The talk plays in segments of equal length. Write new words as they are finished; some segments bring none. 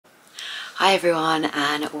Hi everyone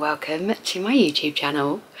and welcome to my YouTube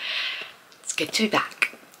channel. It's good to be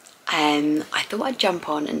back. I thought I'd jump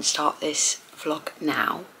on and start this vlog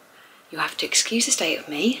now. You'll have to excuse the state of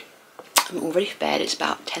me. I'm all ready for bed, it's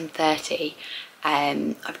about 10:30.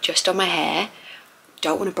 I've just done my hair.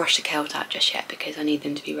 Don't want to brush the curls out just yet because I need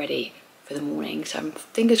them to be ready for the morning. So I'm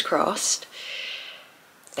fingers crossed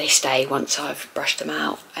they stay once I've brushed them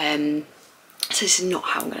out. So this is not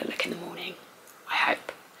how I'm going to look in the morning, I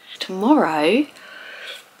hope. Tomorrow,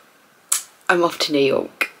 I'm off to New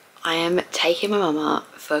York. I am taking my mumma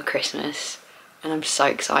for Christmas and I'm so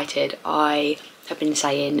excited. I have been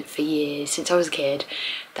saying for years, since I was a kid,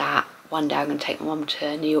 that one day I'm going to take my mum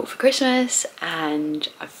to New York for Christmas, and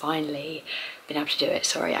I've finally been able to do it.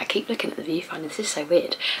 Sorry, I keep looking at the viewfinder, this is so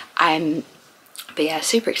weird. But yeah,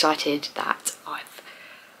 super excited that I've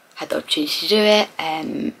had the opportunity to do it.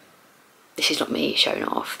 This is not me showing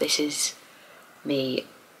off, this is me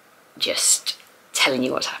just telling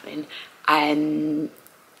you what's happening.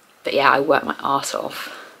 But yeah, I work my arse off.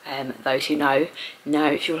 Those who know,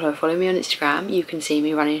 if you follow me on Instagram, you can see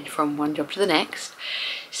me running from one job to the next.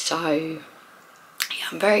 So yeah,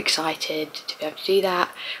 I'm very excited to be able to do that.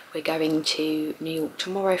 We're going to New York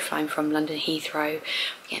tomorrow, flying from London Heathrow.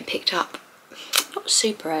 We're getting picked up not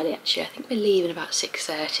super early actually, I think we're leaving about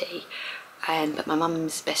 6:30. But my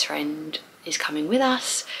mum's best friend is coming with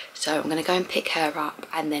us, so I'm going to go and pick her up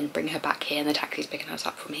and then bring her back here, and the taxi's picking us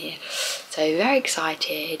up from here. So very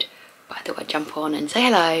excited, but I thought I'd jump on and say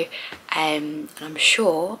hello, and I'm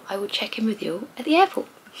sure I will check in with you at the airport.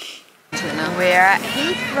 We're at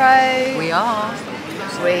Heathrow. We are.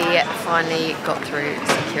 We finally got through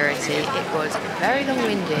security. It was very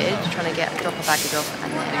long-winded trying to get drop our baggage off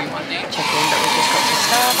and then check in, but we've just got to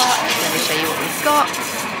Starbucks. Let me show you what we've got.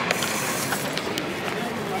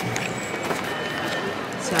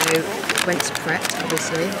 So, went to Pret,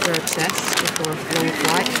 obviously, we're obsessed before a long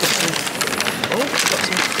flight. Got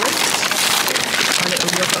some fruits, a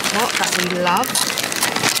little yogurt pot that we love.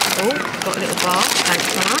 Oh, got a little bar, thanks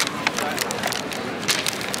for that.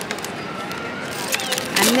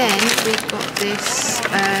 And then we've got this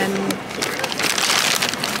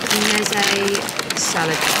meze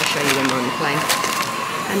salad that I'll show you when we're on the plane.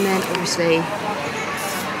 And then obviously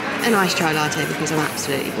a nice chai latte because I'm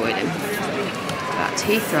absolutely boiling. But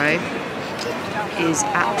Heathrow is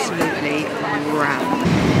absolutely rammed.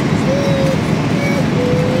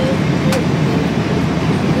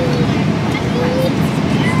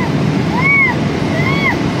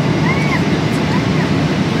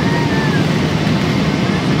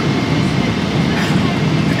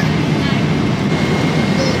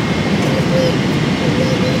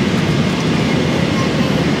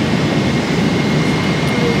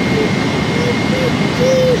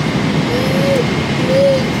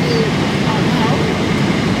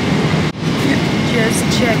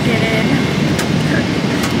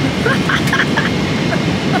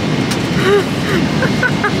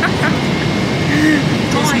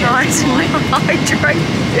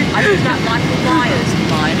 I looked at Michael Myers in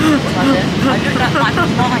mine. I looked at Michael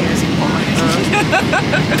Myers in mine.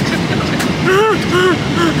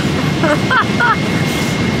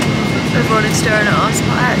 Everyone is staring at us,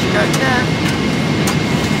 but I actually don't care.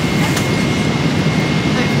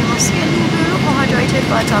 Hopefully my skin will be a lot more hydrated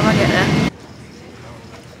by the time I get there.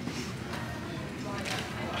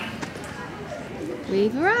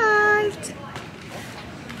 We've arrived.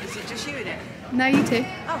 Is it just you in it? No, you too.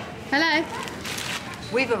 Oh. Hello.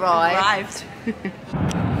 We've arrived.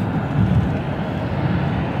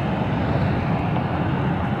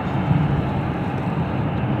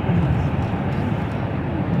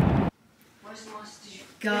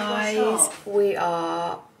 Guys, we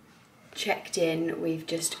are checked in. We've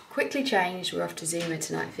just quickly changed. We're off to Zuma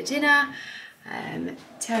tonight for dinner.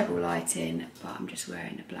 Terrible lighting, but I'm just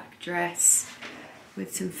wearing a black dress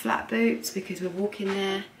with some flat boots because we're walking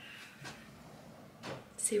there.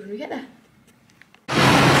 See you when we get there.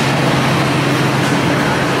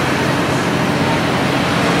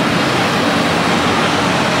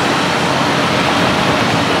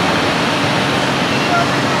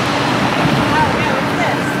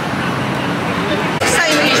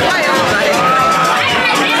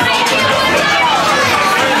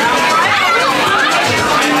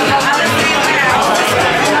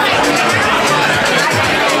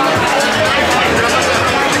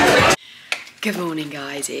 Good morning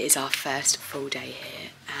guys, it is our first full day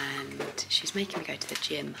here and she's making me go to the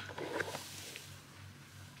gym.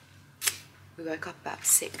 We woke up about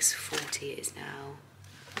 6:40, it is now,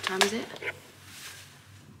 what time is it?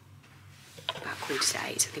 About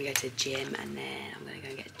 8:15, so I'm going to go to the gym and then I'm going to go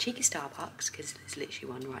and get a cheeky Starbucks because there's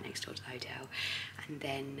literally one right next door to the hotel. And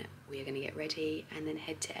then we are going to get ready and then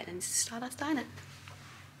head to Ellen's Stardust Diner.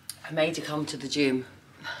 I made you come to the gym.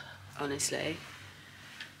 Honestly.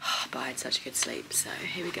 But I had such a good sleep, so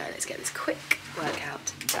here we go. Let's get this quick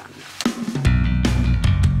workout done.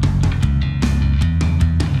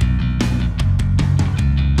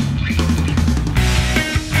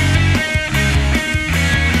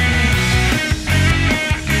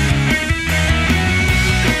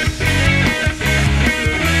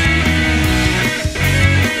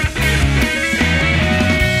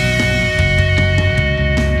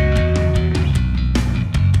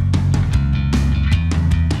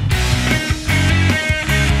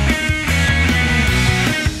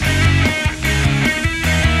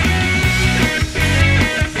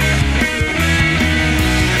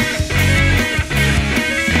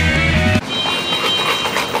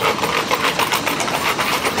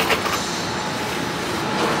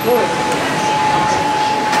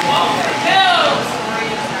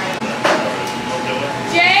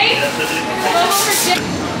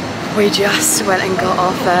 We just went and got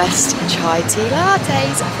our first chai tea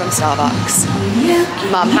lattes from Starbucks.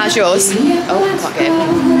 Mum, how's yours? Oh, I can't get it.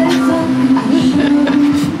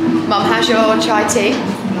 Mum, how's your chai tea?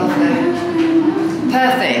 Lovely.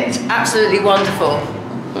 Perfect. Absolutely wonderful.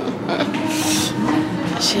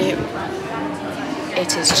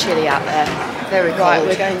 It is chilly out there. Very cold. Right,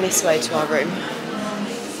 we're going this way to our room.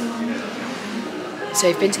 So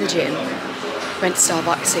we've been to the gym, went to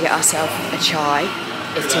Starbucks to get ourselves a chai.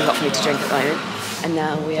 It's too hot for me to drink at the moment. And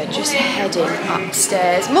now we are just heading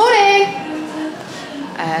upstairs. Morning!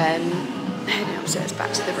 Heading upstairs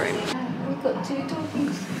back to the room. We've got 2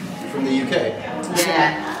 doggies. From the UK?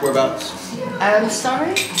 Yeah. Whereabouts?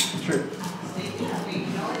 Sorry? True.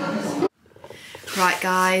 Right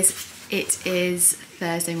guys, it is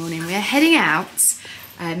Thursday morning. We're heading out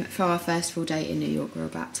for our first full day in New York. We're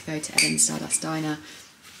about to go to Ellen's Stardust Diner.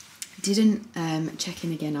 Didn't check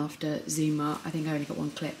in again after Zuma. I think I only got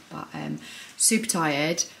 1 clip, but super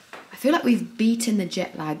tired. I feel like we've beaten the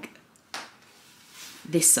jet lag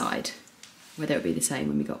this side. Whether it'll be the same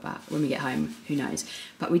when we got back, when we get home, who knows.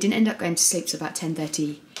 But we didn't end up going to sleep till about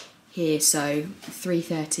 10:30 here, so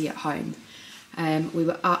 3:30 at home. We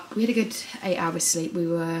were up, we had a good 8 hours sleep. We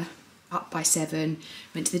were up by 7,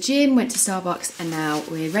 went to the gym, went to Starbucks, and now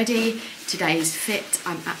we're ready. Today's fit,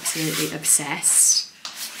 I'm absolutely obsessed.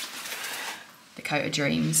 The coat of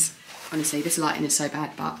dreams. Honestly, this lighting is so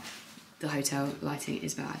bad, but the hotel lighting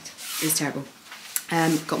is bad. It's terrible.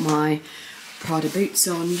 Got my Prada boots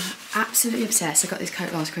on. Absolutely obsessed. I got this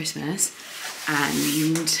coat last Christmas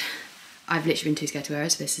and I've literally been too scared to wear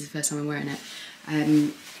it, so this is the first time I'm wearing it.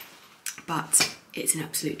 But it's an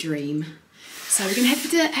absolute dream. So we're gonna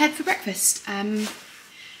head for breakfast.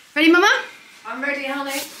 Ready, Mama? I'm ready,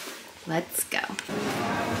 honey. Let's go.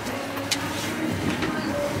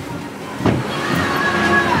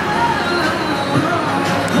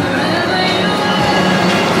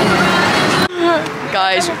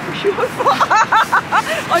 Guys.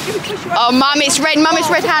 Oh, Mum, it's red. Mum, it's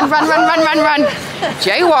red hand. Run, run, run, run, run.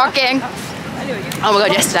 Jaywalking. Oh my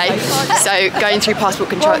God, yesterday. So going through passport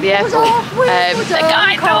control at the airport. The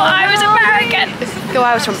guy thought I was American. The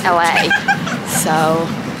guy was from LA. So,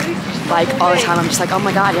 like, all the time I'm just like, oh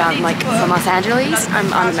my God, yeah, I'm like from Los Angeles. I'm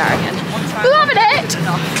American. Loving it.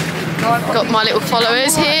 Got my little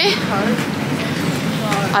followers here.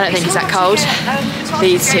 I don't think it's that cold.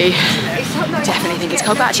 These two definitely think it's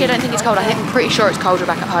cold, but actually I don't think it's cold. I'm pretty sure it's colder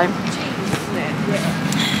back at home.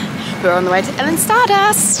 We're on the way to Ellen's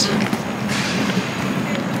Stardust.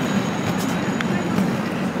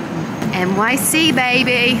 NYC,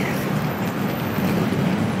 baby.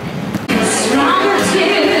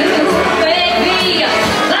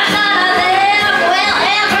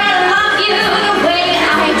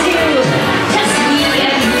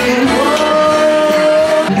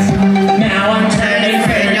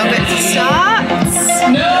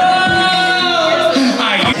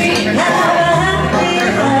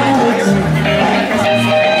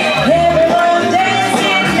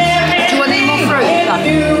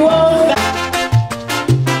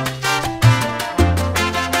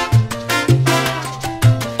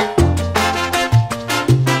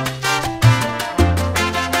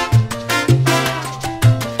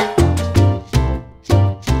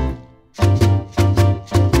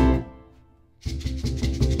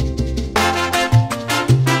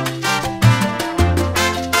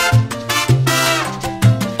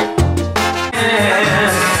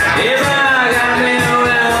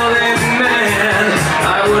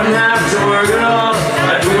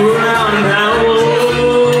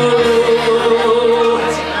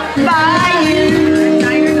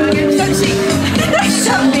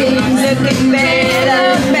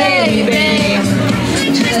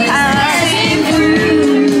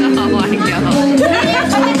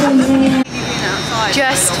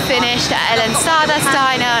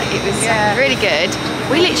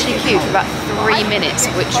 3 minutes,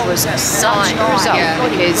 which was such a result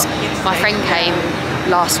because my friend came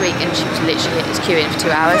last week and she was literally queuing for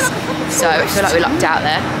 2 hours. So I feel like we lucked out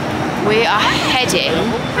there. We are heading.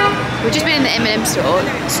 We've just been in the M&M store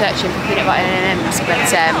searching for peanut butter and M&Ms, but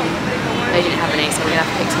they didn't have any, so we're gonna have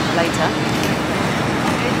to pick some later.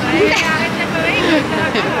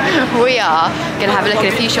 We are gonna have a look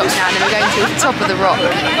at a few shops now, and then we're going to the top of the rock.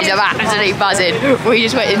 I'm absolutely buzzing. We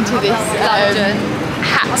just went into this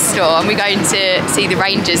hat store and we're going to see the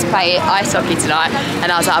Rangers play ice hockey tonight,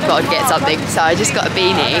 and I was like, I've got to get something, so I just got a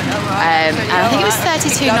beanie, and I think it was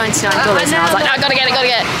 $32.99, and I was like, no, I gotta get it,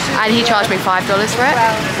 and he charged me $5 for it.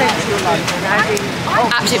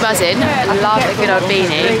 Absolute buzzing. I love a good old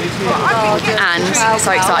beanie, and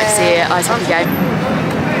so excited to see an ice hockey game.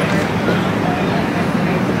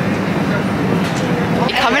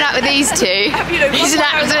 Coming up with these two is an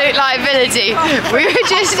absolute liability. We were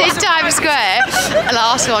just in Times Square and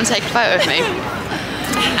I asked someone to take a photo of me,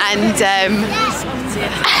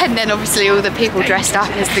 and then obviously all the people dressed up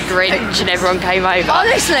as the Grinch and everyone came over.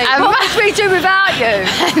 Honestly, what would we do without you?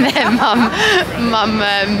 And then mum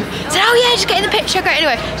said, oh yeah, just get in the picture, great.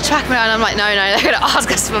 Anyway, just track me down, and I'm like, no, they're going to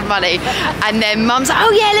ask us for money. And then mum's like,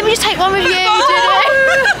 oh yeah, let me just take one with you.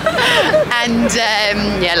 And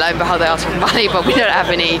yeah, lo and behold, they asked for money, but we don't have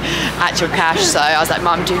any actual cash. So I was like,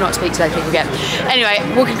 mum, do not speak to those people again. Anyway,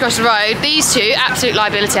 walking across the road, these two, absolute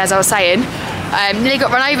liability, as I was saying, nearly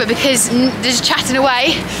got run over because they're just chatting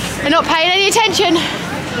away and not paying any attention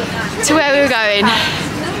to where we were going.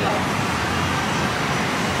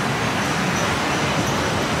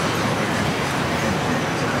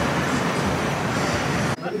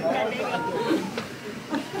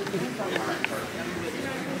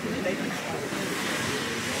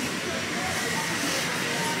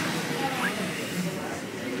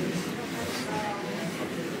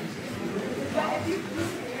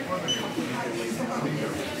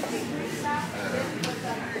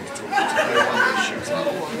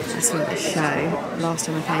 I saw the show last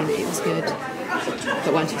time I came, it was good,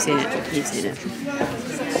 but once you've seen it, you've seen it.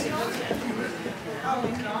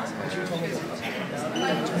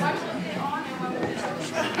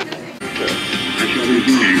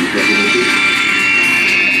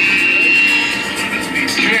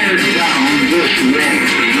 Tear down this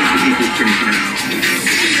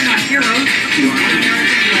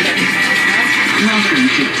Welcome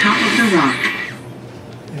to Top of the Rock.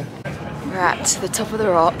 We're at the top of the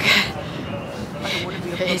rock.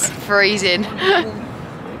 It's freezing.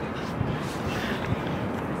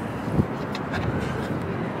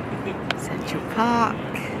 Central Park.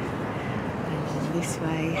 And this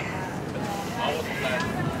way.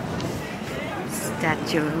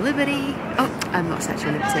 Statue of Liberty. Oh, I'm not Statue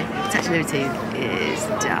of Liberty. Statue of Liberty is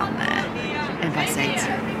down there. Empire State.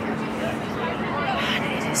 And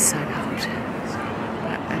it is so cold.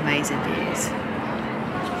 But amazing views.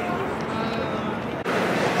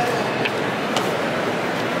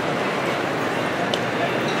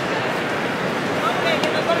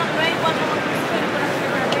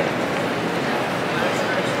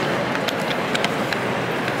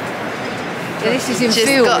 Yeah, this is in Just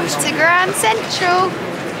field. got to Grand Central.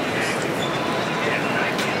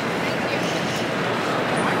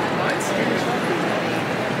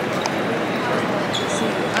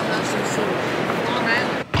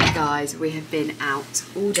 Guys, we have been out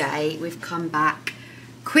all day. We've come back,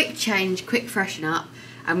 quick change, quick freshen up,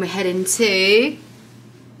 and we're heading to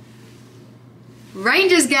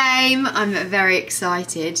Rangers game. I'm very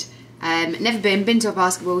excited. Never been to a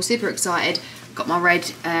basketball, super excited. Got my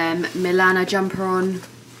red Milano jumper on,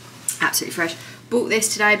 absolutely fresh. Bought this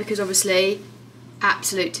today because obviously,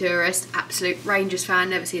 absolute tourist, absolute Rangers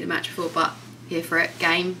fan, never seen a match before, but here for it,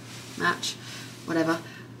 game, match, whatever.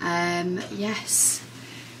 Yes,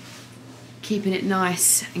 keeping it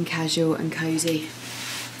nice and casual and cosy.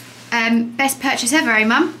 Best purchase ever, eh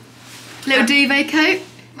mum? Little duvet coat?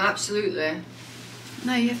 Absolutely.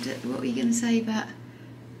 No, you have to, what were you going to say about,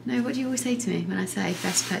 no, what do you always say to me when I say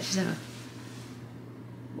best purchase ever?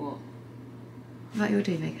 What? About your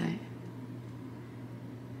duvet coat?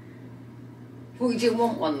 Well, you didn't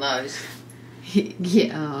want one of those.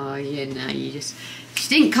 Yeah, oh yeah, no, you just, she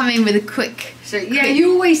didn't come in with a quick. So yeah,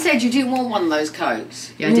 you always said you didn't want one of those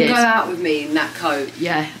coats. Yeah, I you did. Go out with me in that coat.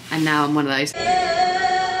 Yeah, and now I'm one of those.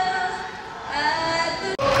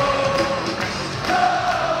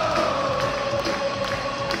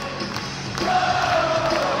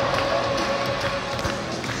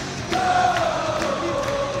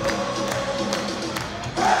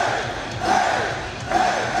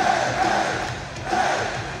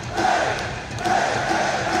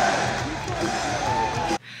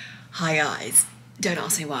 Hi guys, don't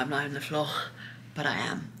ask me why I'm lying on the floor. but I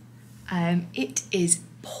am. It is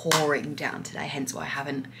pouring down today, hence why I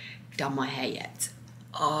haven't done my hair yet.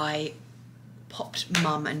 I popped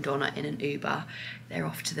Mum and Donna in an Uber. They're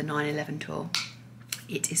off to the 9/11 tour.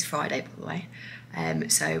 It is Friday, by the way.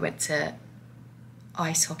 So I went to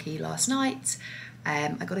ice hockey last night.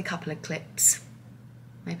 I got a couple of clips,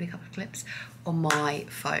 maybe a couple of clips on my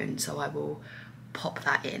phone, so I will pop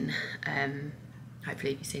that in.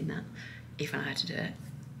 Hopefully you've seen that, if I know how to do it.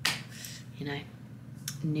 You know,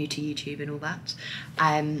 new to YouTube and all that.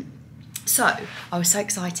 So I was so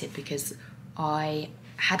excited because I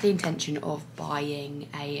had the intention of buying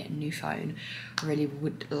a new phone. I really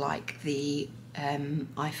would like the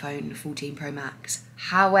iPhone 14 Pro Max.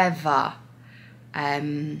 However,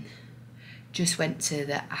 just went to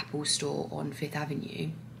the Apple store on 5th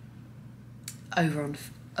Avenue, over on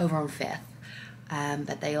 5th,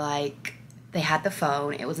 but they had the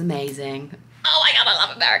phone, it was amazing. Oh my god, I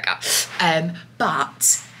love America.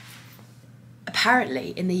 But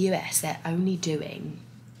apparently in the US they're only doing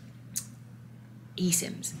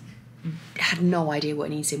eSIMs. Had no idea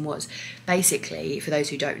what an eSIM was. Basically, for those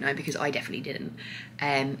who don't know, because I definitely didn't,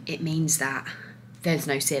 it means that there's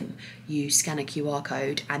no SIM. You scan a QR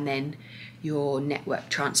code and then your network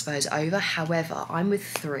transfers over. However, I'm with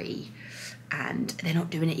 3 and they're not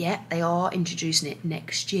doing it yet. They are introducing it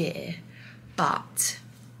next year, but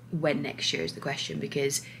when next year is the question,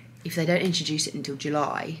 because if they don't introduce it until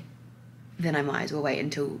July, then I might as well wait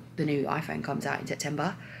until the new iPhone comes out in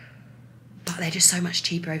September. But they're just so much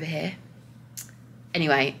cheaper over here.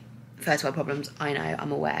 Anyway, first world problems, I know,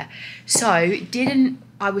 I'm aware. So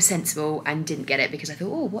I was sensible and didn't get it because I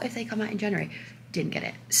thought, oh, what if they come out in January? Didn't get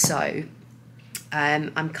it. So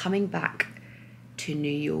I'm coming back to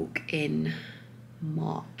New York in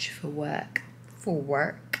March for work.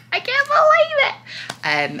 I can't believe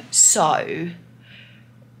it. So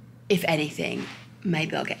if anything,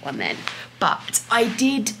 maybe I'll get one then. But I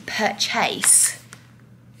did purchase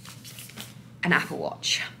an Apple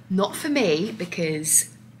Watch. Not for me, because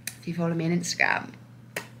if you follow me on Instagram,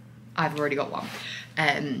 I've already got one.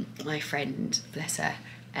 My friend, bless her,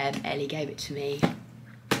 Ellie gave it to me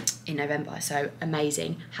in November, so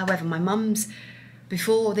amazing. However, my mum's,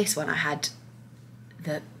 before this one I had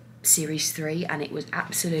the Series 3 and it was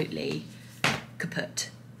absolutely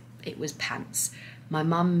kaput. It was pants. My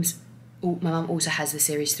mum also has the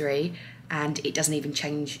Series 3 and it doesn't even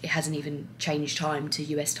change, it hasn't even changed time to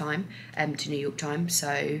US time, to New York time.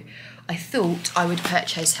 So I thought I would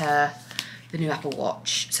purchase her the new Apple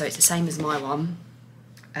Watch. So it's the same as my one.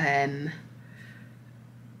 I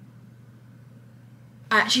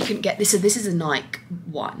actually couldn't get this, so this is a Nike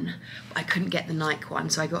one, but I couldn't get the Nike one,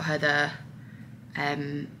 so I got her the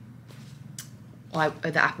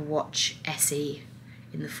Apple Watch SE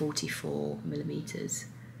in the 44mm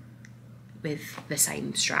with the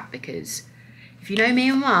same strap, because if you know me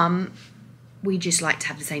and Mum, we just like to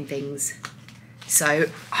have the same things. So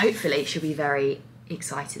hopefully she'll be very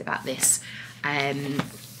excited about this.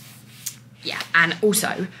 Yeah, and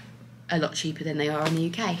also a lot cheaper than they are in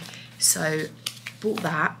the UK. So bought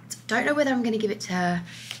that. Don't know whether I'm going to give it to her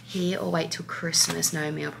here or wait till Christmas.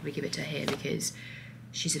 Knowing me, I'll probably give it to her here because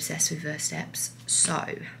she's obsessed with her steps.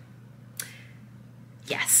 So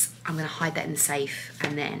yes, I'm going to hide that in the safe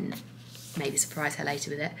and then maybe surprise her later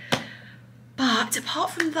with it. But apart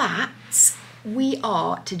from that, we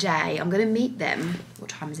are today, I'm going to meet them, what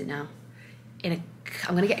time is it now? I'm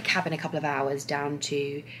going to get a cab in a couple of hours down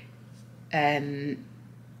to the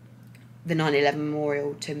 9/11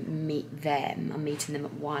 memorial to meet them. I'm meeting them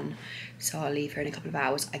at 1, so I'll leave her in a couple of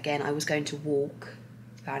hours. Again, I was going to walk,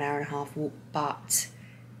 about an hour and a half walk, but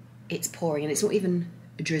it's pouring and it's not even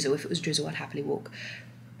a drizzle. If it was drizzle, I'd happily walk.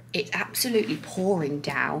 It's absolutely pouring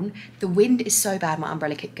down. The wind is so bad, my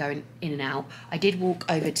umbrella kept going in and out. I did walk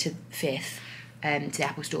over to 5th, to the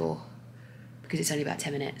Apple store, because it's only about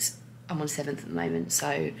 10 minutes. I'm on 7th at the moment,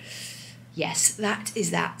 so yes, that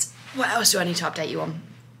is that. What else do I need to update you on?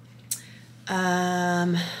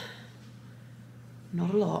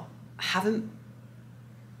 Not a lot. I haven't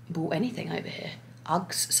bought anything over here.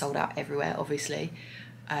 Uggs sold out everywhere, obviously.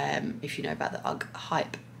 If you know about the Ugg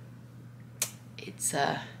hype, it's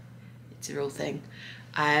a real thing.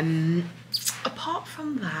 Apart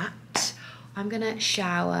from that, I'm gonna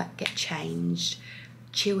shower, get changed,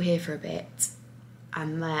 chill here for a bit,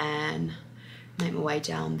 and then make my way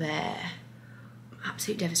down there. I'm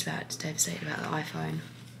absolutely devastated about the iPhone.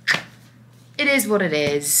 It is what it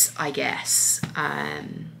is, I guess.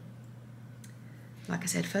 Like I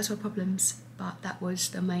said, first world problems, but that was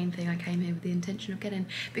the main thing I came here with the intention of getting,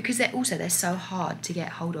 because they're so hard to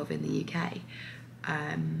get hold of in the UK.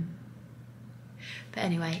 But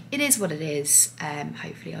anyway, it is what it is.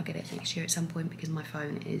 Hopefully I'll get it next year at some point because my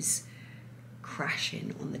phone is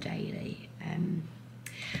crashing on the daily.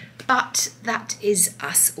 But that is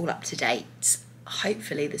us all up to date.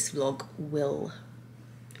 Hopefully this vlog will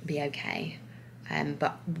be okay.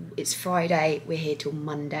 But it's Friday, we're here till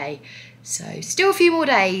Monday, so still a few more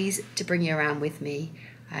days to bring you around with me.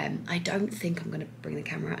 I don't think I'm going to bring the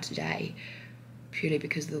camera out today, purely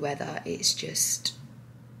because of the weather. It's just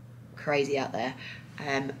crazy out there.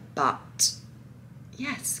 But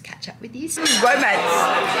yes, catch up with you soon.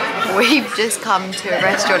 Romance! We've just come to a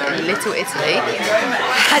restaurant in Little Italy.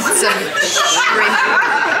 Had some shrimp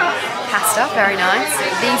pasta, very nice.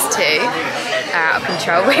 These two are out of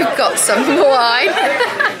control. We've got some wine.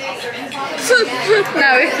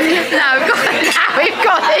 now we've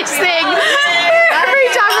got this thing. Every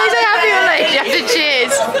time they say happy holiday, you have to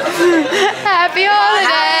cheers. Happy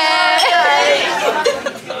holiday!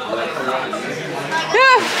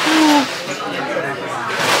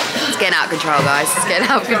 It's getting out of control, guys. It's getting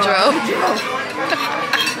out of control.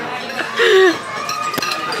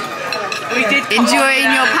 We did Enjoying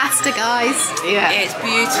your pasta, guys. Yeah. It's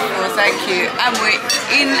beautiful, thank you. And we're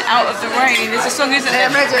in out of the rain. There's a song, isn't there?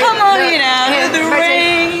 Come on in out of the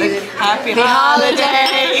rain. Happy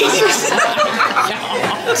holidays.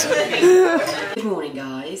 Good morning,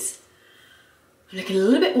 guys. I'm looking a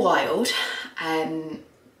little bit wild. I'm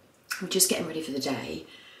just getting ready for the day.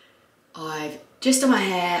 I've just done my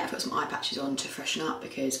hair. I've got some eye patches on to freshen up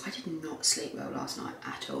because I did not sleep well last night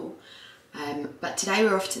at all. But today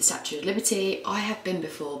we're off to the Statue of Liberty. I have been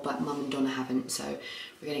before, but Mum and Donna haven't, so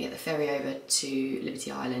we're going to get the ferry over to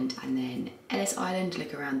Liberty Island and then Ellis Island,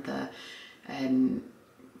 look around the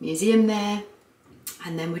museum there,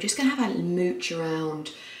 and then we're just going to have a mooch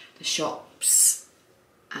around the shops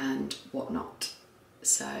and whatnot.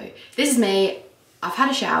 So this is me. I've had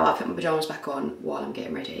a shower, I put my pyjamas back on while I'm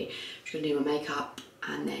getting ready. I'm just going to do my makeup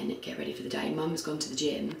and then get ready for the day. Mum's gone to the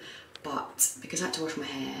gym, but because I had to wash my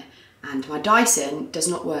hair, and my Dyson does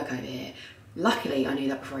not work over here. Luckily, I knew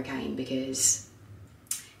that before I came, because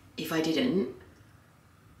if I didn't,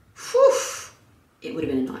 whew, it would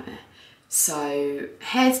have been a nightmare. So,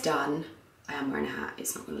 hair's done. I am wearing a hat.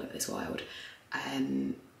 It's not going to look this wild.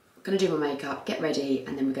 I'm going to do my makeup, get ready,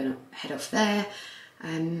 and then we're going to head off there.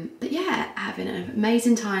 But yeah, having an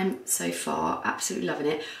amazing time so far. Absolutely loving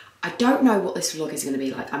it. I don't know what this vlog is going to be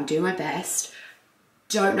like. I'm doing my best.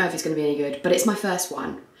 Don't know if it's going to be any good, but it's my first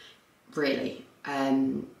one. Really,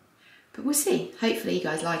 but we'll see. Hopefully you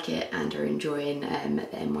guys like it and are enjoying the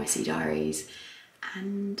NYC Diaries,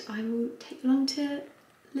 and I will take you along to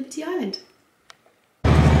Liberty Island.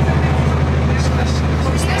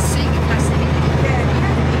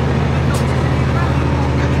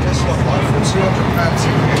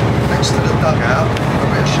 Next to the dugout, a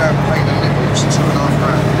bit of champagne and nipples, £2.5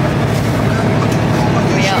 grand.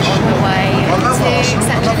 We are on the way to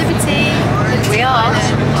Statue of Liberty. We are.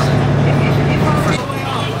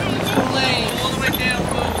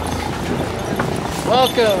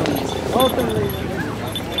 Welcome, ladies.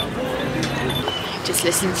 Just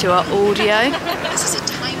listen to our audio. This is a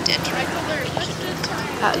timed entry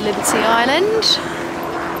at Liberty Island.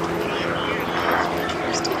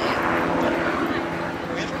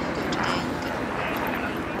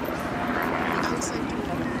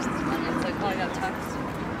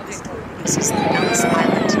 This is the Ellis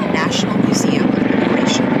Island National Museum of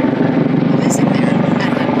Immigration. Visit there,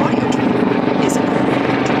 and an audio trip is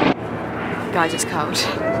appropriate. Guys, it's cold.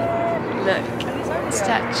 Look,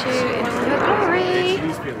 statue in all her glory.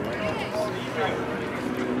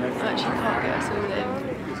 I actually can't get us all in.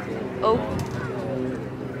 Oh.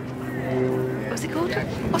 What's it called?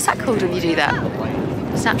 What's that called when you do that?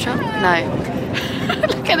 Snapshot? No.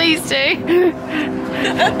 Look at these two.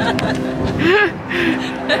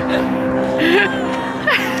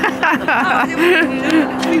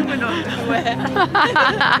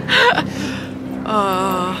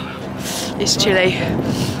 Oh, it's chilly,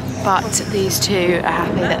 but these two are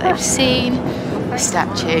happy that they've seen the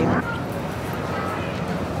statue.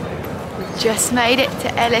 We've just made it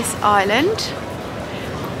to Ellis Island.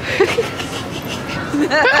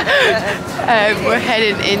 We're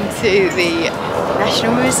heading into the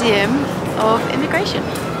National Museum of Immigration.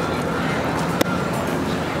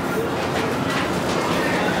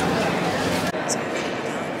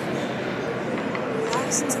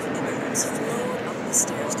 Thousands of immigrants flowed up the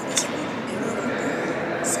stairs to this room.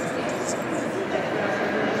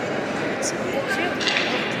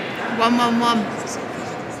 111.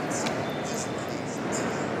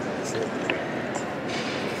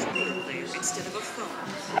 Instead of a phone,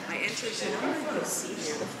 I enter the number you see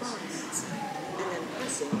near the phone, and then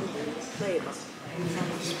pressing the play button. Left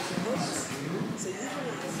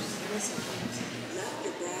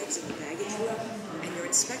your bags in the baggage room, and your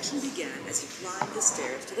inspection began as you climbed the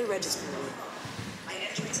stairs to the register room.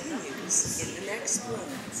 Entry continues in the next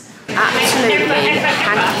moment. Absolutely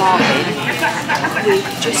hand-marking.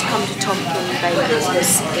 We've just come to Tonkin Bakers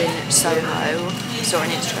in Soho. Saw on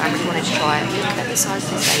Instagram, we wanted to try it. Look at the size of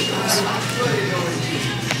the bagels.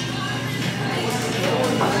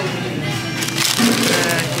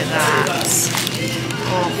 Look at that.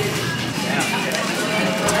 Oh.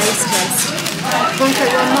 Taste test. One for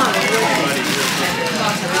 1 month.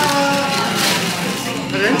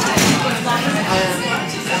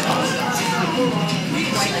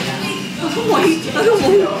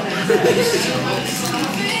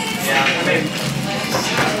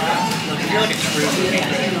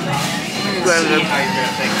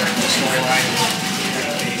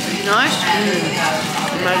 Nice.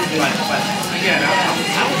 Again, I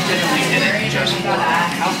was definitely in it just for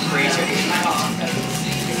how crazy it is.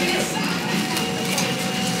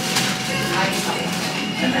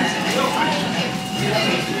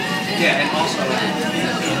 Yeah, and also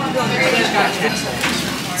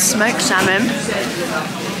Smoked salmon,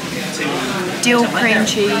 dill cream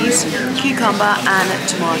cheese, cucumber and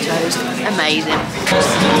tomatoes. Amazing.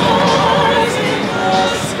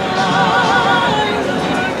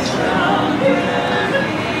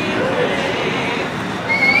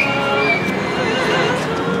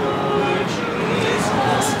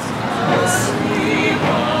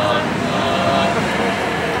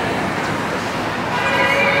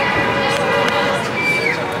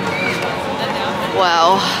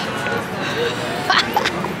 Well,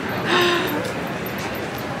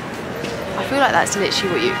 I feel like that's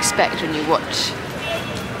literally what you expect when you watch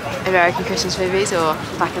American Christmas movies, or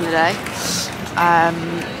back in the day.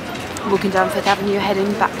 Walking down Fifth Avenue,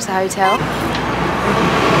 heading back to the hotel.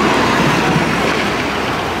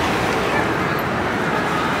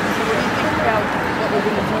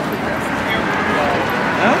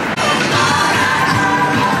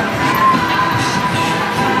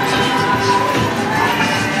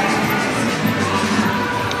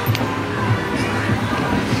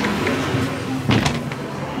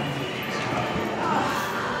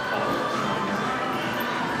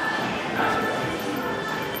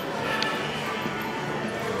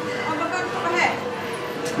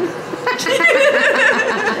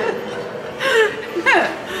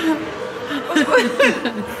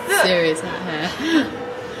 Serious out here.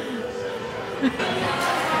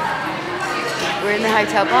 We're in the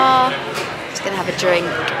hotel bar, just gonna have a drink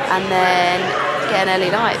and then get an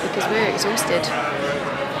early night because we're exhausted.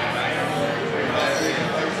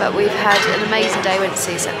 But we've had an amazing day. Went to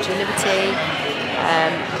see Statue of Liberty.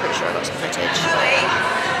 I'm pretty sure I got some footage.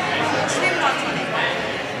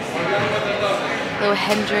 Little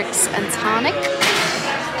Hendrix and Tonic.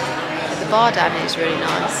 The bar down here is really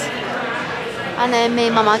nice. And then me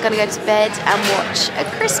and Mum are going to go to bed and watch a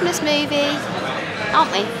Christmas movie,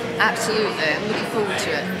 aren't we? Absolutely, I'm looking forward to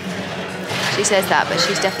it. She says that, but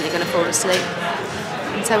she's definitely going to fall asleep.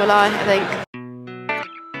 And so will I think.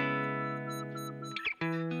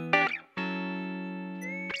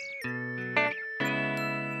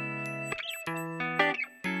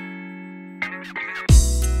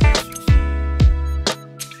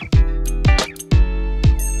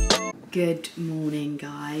 Good morning,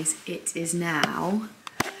 guys. It is now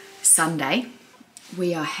Sunday.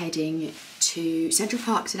 We are heading to Central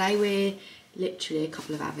Park today. We're literally a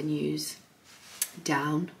couple of avenues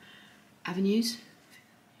down. Avenues?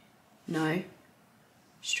 No.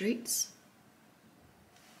 Streets?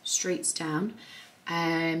 Streets down.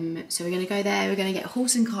 So we're going to go there. We're going to get a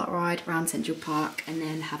horse and cart ride around Central Park and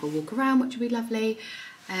then have a walk around, which will be lovely.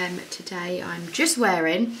 Today I'm just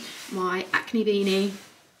wearing my Acne beanie,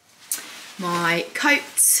 my coat,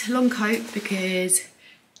 long coat because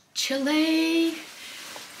chilly,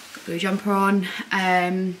 got a blue jumper on,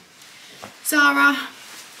 Zara,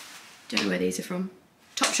 don't know where these are from,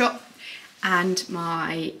 Topshop, and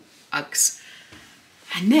my Uggs.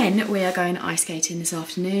 And then we are going ice skating this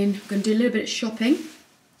afternoon. I'm going to do a little bit of shopping.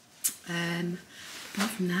 Apart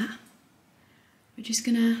from that, we're just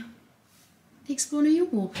going to explore New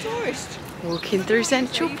York. Tourist. Walking through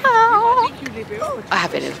Central Park. I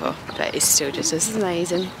have been here before, but it's still just as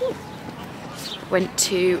amazing. Went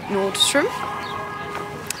to Nordstrom.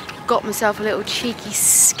 Got myself a little cheeky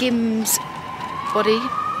Skims body.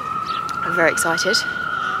 I'm very excited.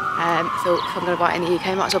 Thought if I'm going to buy it in the UK,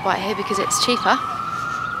 I might as well buy it here because it's cheaper.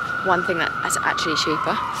 One thing that's actually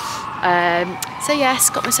cheaper. So yes,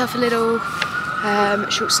 got myself a little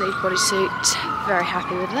short sleeve bodysuit. Very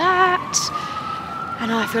happy with that.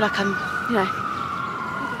 And I feel like I'm, you know,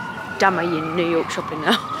 done my New York shopping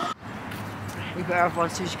now. We better have one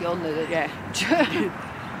as soon as you get on there. Yeah. Straight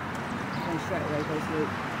away goes through.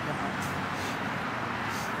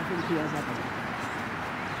 I think he has that one.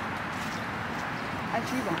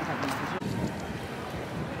 Actually, you might have that one as well.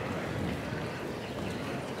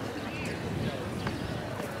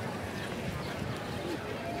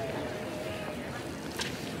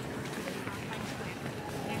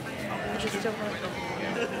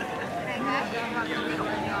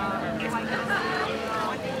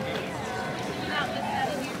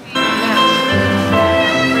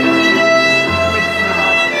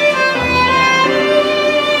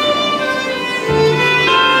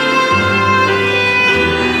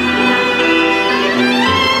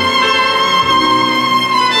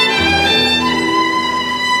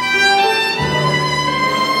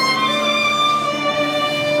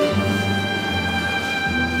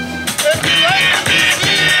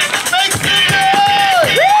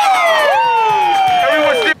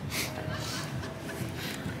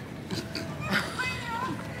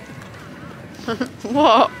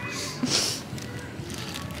 What?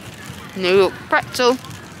 New York pretzel.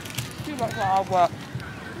 Too much hard work.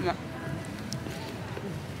 Yeah.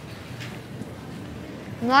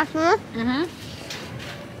 Nice one?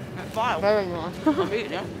 It's vile. Very nice. I'm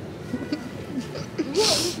eating it. What?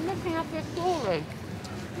 There's nothing up your story.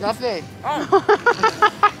 Lovely.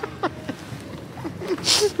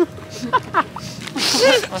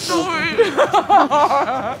 Sorry.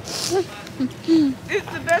 It's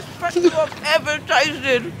the best pretzel I've ever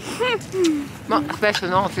tasted. Much better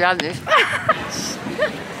than Auntie Alice.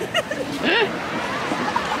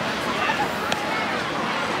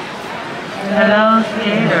 Hello,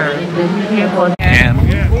 skaters.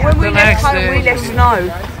 When we left home, we left snow.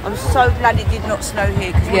 I'm so glad it did not snow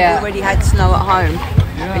here because we already had snow at home.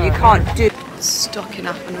 But you can't do. Stocking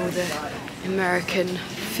up on all the American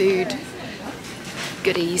food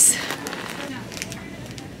goodies.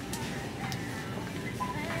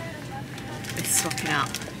 Stocking up.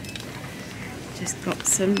 Just got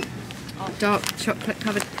some dark chocolate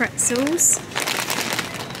covered pretzels.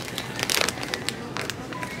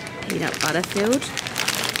 Peanut butter filled.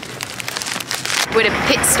 We're at a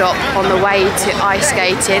pit stop on the way to ice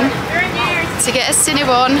skating to get a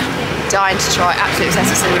Cinnabon. Dying to try, absolutely obsessed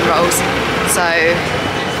with cinnamon rolls. So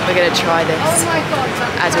we're going to try this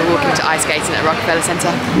as we're walking to ice skating at Rockefeller Center.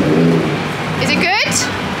 Is it good?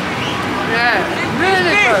 Yeah,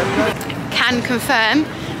 really good. Can confirm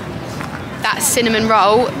that cinnamon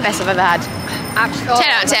roll, best I've ever had. 10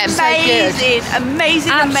 out of 10.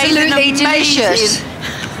 Amazing. Delicious.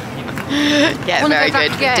 Yeah, very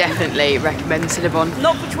good. Definitely recommend Cinnabon.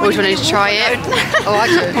 Always wanted to try it. Oh, I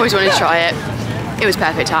do. Always wanted to try it. It was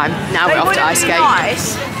perfect time. Now we're off to ice skate.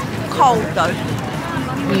 Nice. Cold though.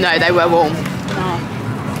 No, they were warm.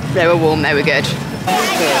 They were warm, they were good.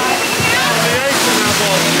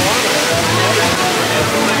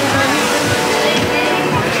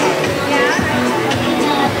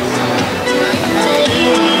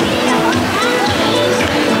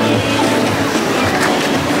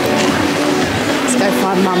 Let's go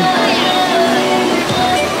find Mum.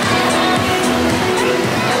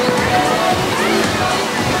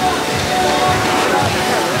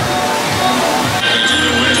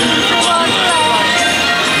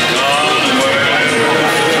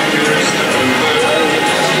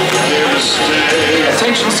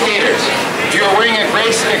 Attention skaters, if you are wearing a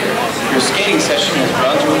gray sticker, your skating session has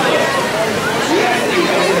brought to a close.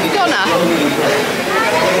 Donna.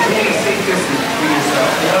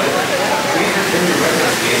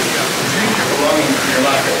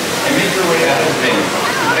 And make your way out of the venue.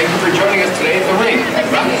 Thank you for joining us today at the ring at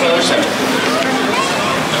Rockefeller Center.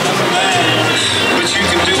 But you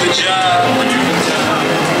can do the job.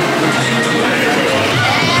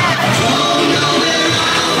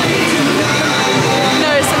 No,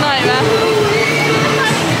 it's a nightmare.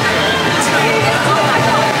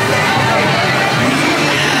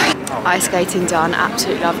 Ice skating done,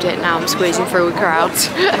 absolutely loved it. Now I'm squeezing through with crowds.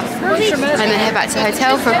 And then head back to the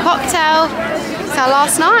hotel for a cocktail. It's our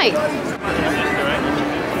last night.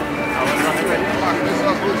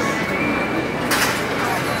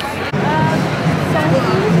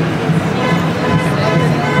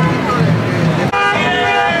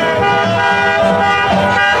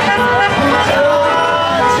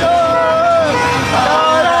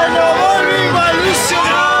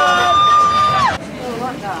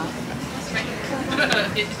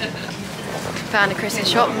 Found a Christmas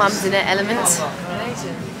shop, Mum's in it, Elements. Oh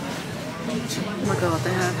my god,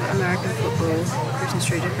 they have American football, Christmas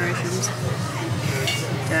tree decorations.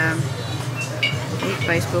 Damn.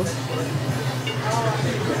 Baseball.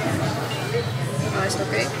 Nice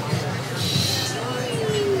looking.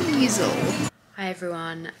 Udall. Hi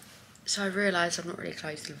everyone. So I realised I've not really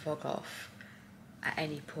closed the vlog off at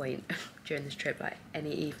any point during this trip, like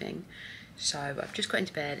any evening. So I've just got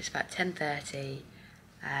into bed, it's about 10:30.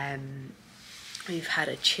 We've had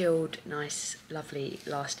a chilled, nice, lovely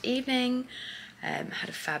last evening. Had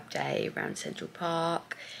a fab day around Central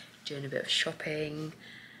Park, doing a bit of shopping.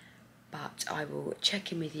 But I will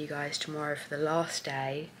check in with you guys tomorrow for the last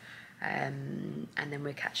day. And then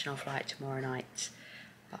we're catching our flight tomorrow night.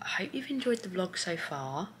 But I hope you've enjoyed the vlog so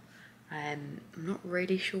far. I'm not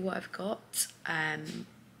really sure what I've got,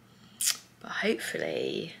 but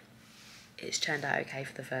hopefully it's turned out okay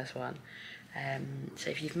for the first one. So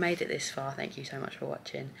if you've made it this far, thank you so much for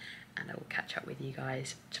watching, and I will catch up with you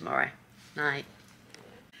guys tomorrow. Night.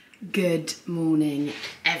 Good morning,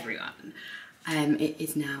 everyone. It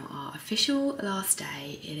is now our official last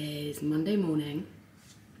day. It is Monday morning.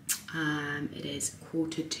 It is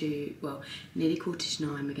nearly 9:15. We're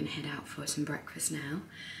going to head out for some breakfast now.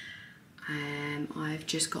 I've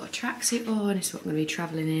just got a tracksuit on. It's what I'm going to be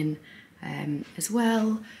travelling in as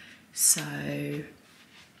well. So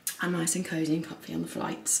I'm nice and cosy and comfy on the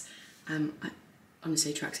flights.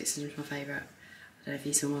 Honestly, tracksuits is my favourite. I don't know if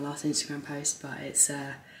you saw my last Instagram post, but it's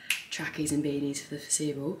trackies and beanies for the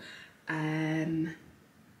foreseeable. I'm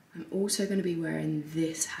also going to be wearing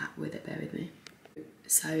this hat with it, bear with me.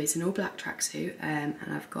 So it's an all black tracksuit, and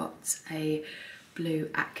I've got a blue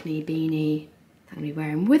Acne beanie that I'm going to be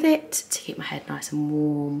wearing with it to keep my head nice and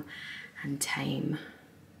warm and tame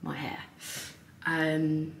my hair.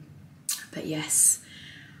 But yes,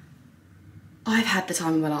 I've had the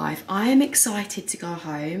time of my life. I am excited to go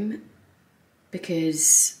home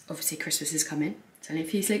because obviously Christmas is coming. It's only a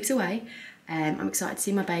few sleeps away. I'm excited to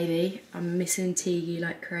see my baby. I'm missing Tiggy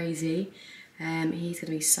like crazy. He's going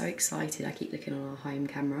to be so excited. I keep looking on our home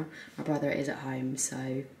camera. My brother is at home,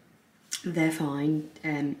 so they're fine.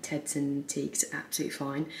 Ted's and Teague's are absolutely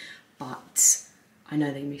fine, but I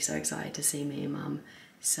know they're going to be so excited to see me and Mum.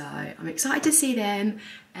 So I'm excited to see them,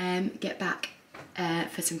 get back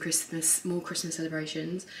for some more Christmas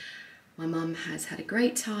celebrations. My mum has had a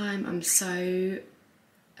great time. I'm so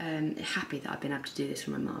happy that I've been able to do this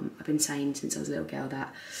for my mum. I've been saying since I was a little girl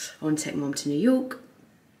that I want to take my mum to New York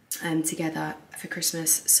together for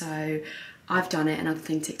Christmas, so I've done it, another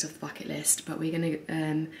thing ticked off the bucket list. But we're going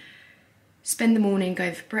to spend the morning,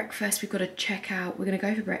 go for breakfast. We've got to check out, we're going to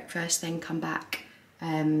go for breakfast, then come back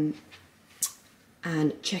and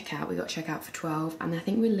check out. We've got to check out for 12, and I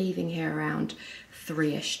think we're leaving here around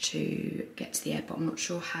 3ish to get to the airport. I'm not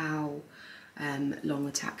sure how long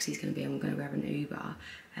the taxi's going to be. I'm going to grab an Uber,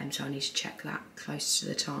 so I need to check that close to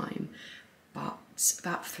the time. But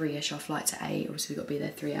about 3ish, our flight's at 8, obviously we've got to be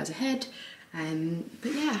there 3 hours ahead.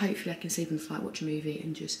 But yeah, hopefully I can sleep in the flight, watch a movie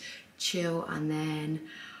and just chill, and then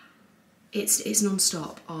it's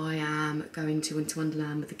non-stop. I am going to Winter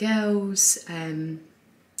Wonderland with the girls on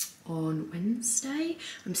Wednesday.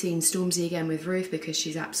 I'm seeing Stormzy again with Ruth because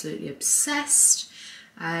she's absolutely obsessed.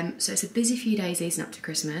 So it's a busy few days leading up to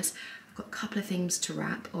Christmas. I've got a couple of things to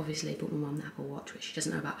wrap. Obviously, I bought my mum the Apple Watch, which she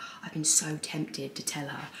doesn't know about. I've been so tempted to tell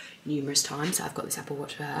her numerous times that I've got this Apple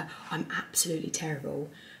Watch for her. I'm absolutely terrible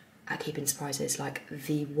at keeping surprises, like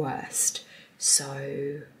the worst.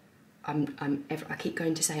 So I keep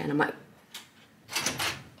going to say it, and I'm like,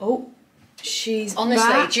 oh, she's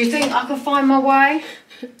Honestly, back. do you think I can find my way?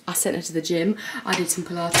 I sent her to the gym. I did some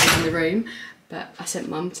Pilates in the room, but I sent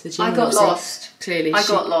Mum to the gym. I got lost. Clearly, I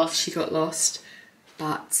got lost. She got lost.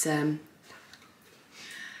 But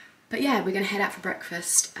yeah, we're gonna head out for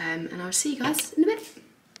breakfast, and I'll see you guys in a bit.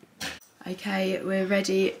 Okay, we're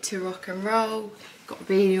ready to rock and roll. Got a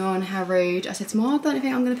beanie on. How rude! I said to Mum, I don't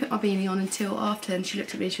think I'm gonna put my beanie on until after, and she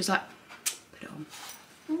looked at me and she was like, "Put it on."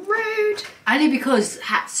 Rude. Only because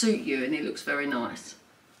hats suit you and it looks very nice.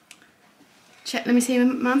 Check. Let me see,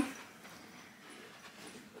 Mum.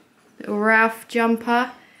 Little Ralph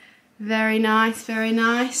jumper. Very nice. Very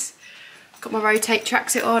nice. Got my Rotate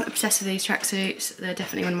tracksuit on, obsessed with these tracksuits. They're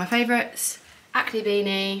definitely one of my favourites. Acne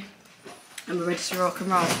beanie, and we're ready to rock and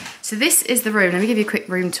roll. So this is the room. Let me give you a quick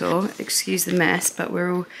room tour. Excuse the mess, but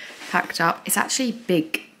we're all packed up. It's actually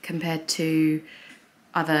big compared to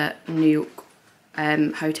other New York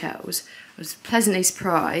hotels. I was pleasantly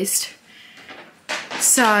surprised.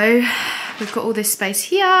 So we've got all this space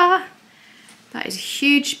here. That is a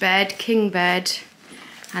huge bed, king bed.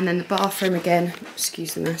 And then the bathroom again,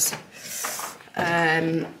 excuse the mess.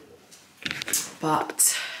 And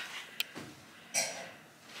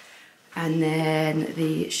then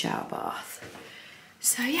the shower bath.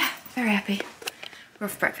 So yeah, very happy. We're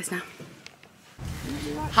off for breakfast now.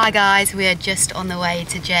 Hi guys, we are just on the way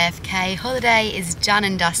to JFK. Holiday is done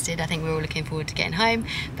and dusted. I think we're all looking forward to getting home,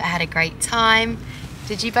 but I had a great time.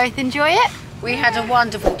 Did you both enjoy it? We had a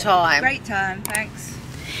wonderful time. Great time, thanks.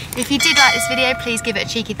 If you did like this video, please give it a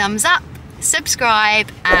cheeky thumbs up, subscribe,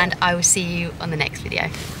 and I will see you on the next video.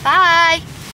 Bye!